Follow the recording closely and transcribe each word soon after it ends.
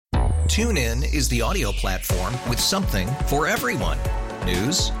TuneIn is the audio platform with something for everyone.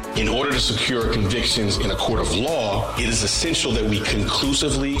 News. In order to secure convictions in a court of law, it is essential that we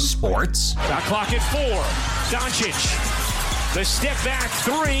conclusively. Sports. Shot clock at 4. Doncic. The step back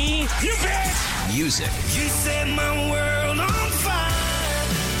 3. You bet. Music. You set my world on fire.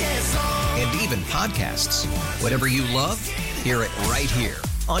 Yes, and even podcasts. Whatever you love, hear it right here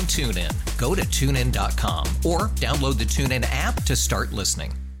on TuneIn. Go to TuneIn.com or download the TuneIn app to start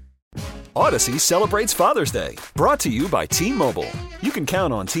listening. Odyssey celebrates Father's Day, brought to you by T-Mobile. You can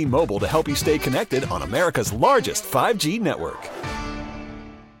count on T-Mobile to help you stay connected on America's largest 5G network.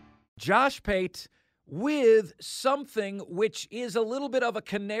 Josh Pate with something which is a little bit of a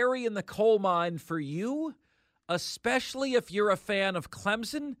canary in the coal mine for you, especially if you're a fan of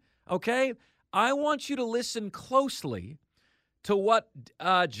Clemson, okay? I want you to listen closely to what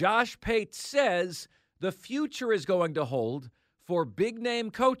Josh Pate says the future is going to hold for big-name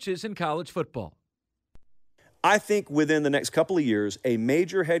coaches in college football. I think within the next couple of years, a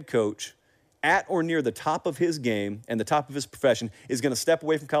major head coach at or near the top of his game and the top of his profession is going to step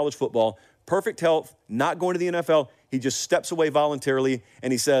away from college football, perfect health, not going to the NFL. He just steps away voluntarily,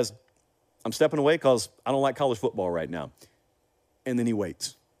 and he says, I'm stepping away because I don't like college football right now. And then he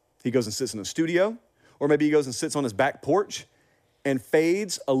waits. He goes and sits in a studio, or maybe he goes and sits on his back porch and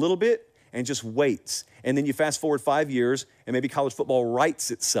fades a little bit and just waits. And then you fast forward 5 years, and maybe college football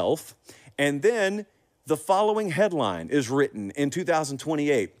rights itself. And then the following headline is written in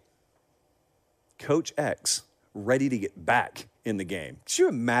 2028. Coach X ready to get back in the game. Could you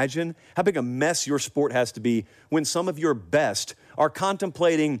imagine how big a mess your sport has to be when some of your best are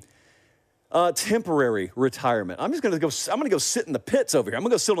contemplating temporary retirement? I'm going to go sit in the pits over here. I'm going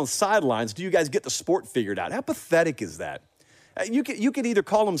to go sit on the sidelines until you guys get the sport figured out. How pathetic is that? You could either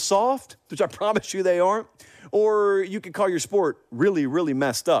call them soft, which I promise you they aren't, or you could call your sport really, really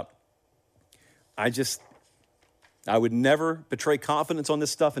messed up. I would never betray confidence on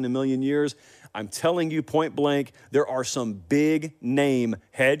this stuff in a million years. I'm telling you point blank, there are some big name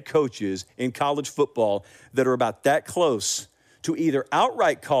head coaches in college football that are about that close to either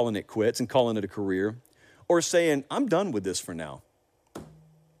outright calling it quits and calling it a career or saying, I'm done with this for now.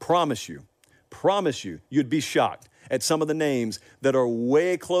 Promise you, you'd be shocked at some of the names that are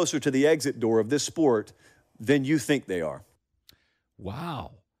way closer to the exit door of this sport than you think they are.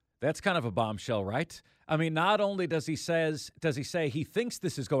 Wow. That's kind of a bombshell, right? I mean, not only does he say he thinks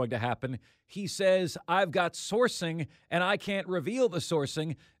this is going to happen, he says, I've got sourcing and I can't reveal the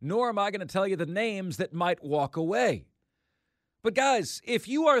sourcing, nor am I going to tell you the names that might walk away. But guys, if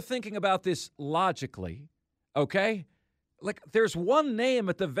you are thinking about this logically, okay, like there's one name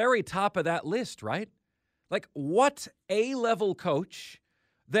at the very top of that list, right? Like, what A-level coach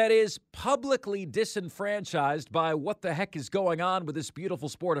that is publicly disenfranchised by what the heck is going on with this beautiful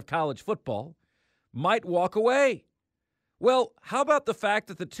sport of college football might walk away? Well, how about the fact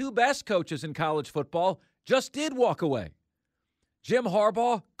that the two best coaches in college football just did walk away? Jim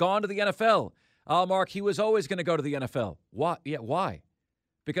Harbaugh, gone to the NFL. Mark, he was always going to go to the NFL. Why? Yeah, why?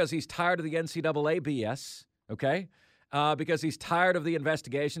 Because he's tired of the NCAA BS, okay? Because he's tired of the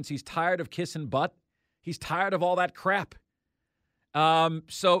investigations. He's tired of kissing butt. He's tired of all that crap. Jim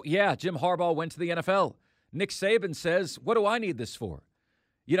Harbaugh went to the NFL. Nick Saban says, what do I need this for?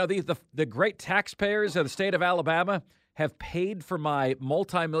 You know, the great taxpayers of the state of Alabama have paid for my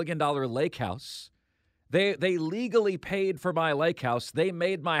multi-million-dollar lake house. They legally paid for my lake house. They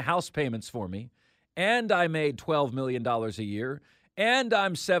made my house payments for me. And I made $12 million a year. And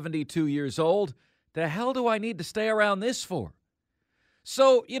I'm 72 years old. The hell do I need to stay around this for?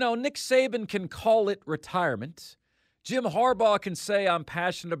 So, Nick Saban can call it retirement. Jim Harbaugh can say, I'm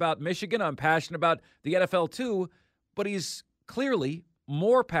passionate about Michigan. I'm passionate about the NFL too. But he's clearly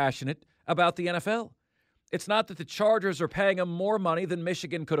more passionate about the NFL. It's not that the Chargers are paying him more money than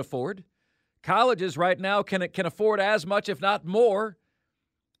Michigan could afford. Colleges right now can afford as much, if not more,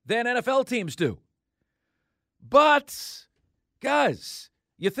 than NFL teams do. But, guys,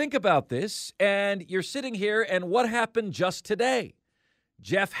 you think about this, and you're sitting here, and what happened just today?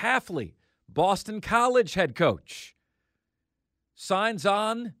 Jeff Hafley, Boston College head coach, signs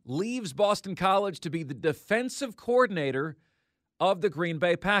on, leaves Boston College to be the defensive coordinator of the Green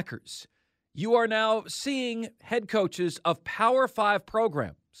Bay Packers. You are now seeing head coaches of Power 5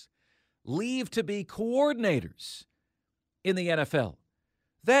 programs leave to be coordinators in the NFL.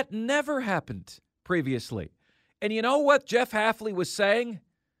 That never happened previously. And you know what Jeff Hafley was saying?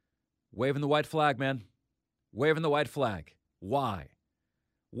 Waving the white flag, man. Waving the white flag. Why?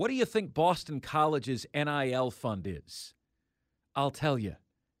 What do you think Boston College's NIL fund is? I'll tell you,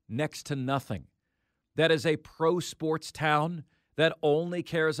 next to nothing. That is a pro sports town, that only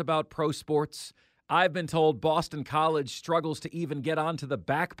cares about pro sports. I've been told Boston College struggles to even get onto the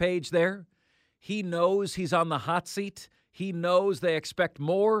back page there. He knows he's on the hot seat. He knows they expect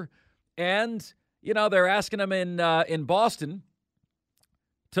more. And, they're asking him in Boston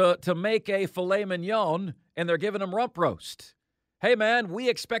to make a filet mignon, and they're giving him rump roast. Hey, man, we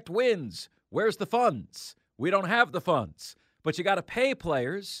expect wins. Where's the funds? We don't have the funds. But you got to pay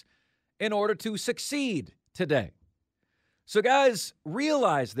players in order to succeed today. So, guys,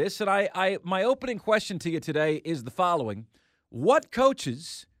 realize this, and my opening question to you today is the following. What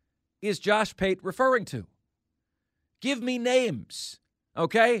coaches is Josh Pate referring to? Give me names,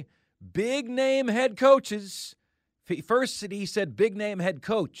 okay? Big name head coaches. First, he said big name head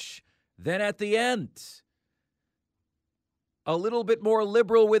coach. Then at the end, a little bit more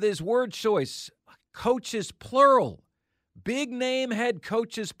liberal with his word choice. Coaches, plural. Big name head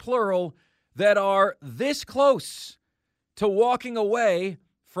coaches, plural, that are this close to walking away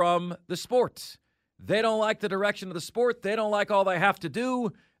from the sport. They don't like the direction of the sport. They don't like all they have to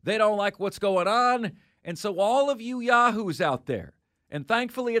do. They don't like what's going on. And so all of you yahoos out there, and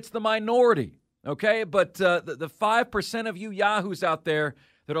thankfully it's the minority, okay? But the 5% of you yahoos out there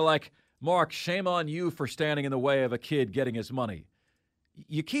that are like, Mark, shame on you for standing in the way of a kid getting his money.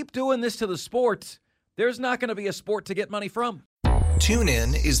 You keep doing this to the sport, there's not going to be a sport to get money from.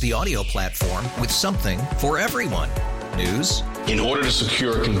 TuneIn is the audio platform with something for everyone. News. In order to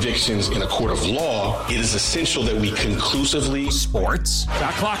secure convictions in a court of law, it is essential that we conclusively. Sports.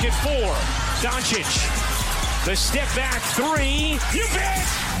 Shot clock at 4. Doncic. The step back 3. You bet.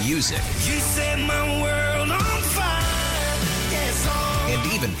 Music. You set my world on fire. Yes,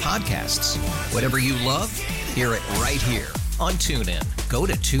 and even podcasts. Whatever you love, hear it right here on TuneIn. Go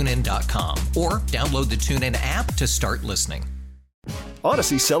to TuneIn.com or download the TuneIn app to start listening.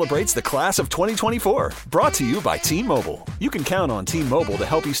 Odyssey celebrates the class of 2024, brought to you by T-Mobile. You can count on T-Mobile to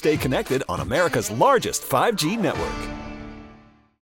help you stay connected on America's largest 5G network.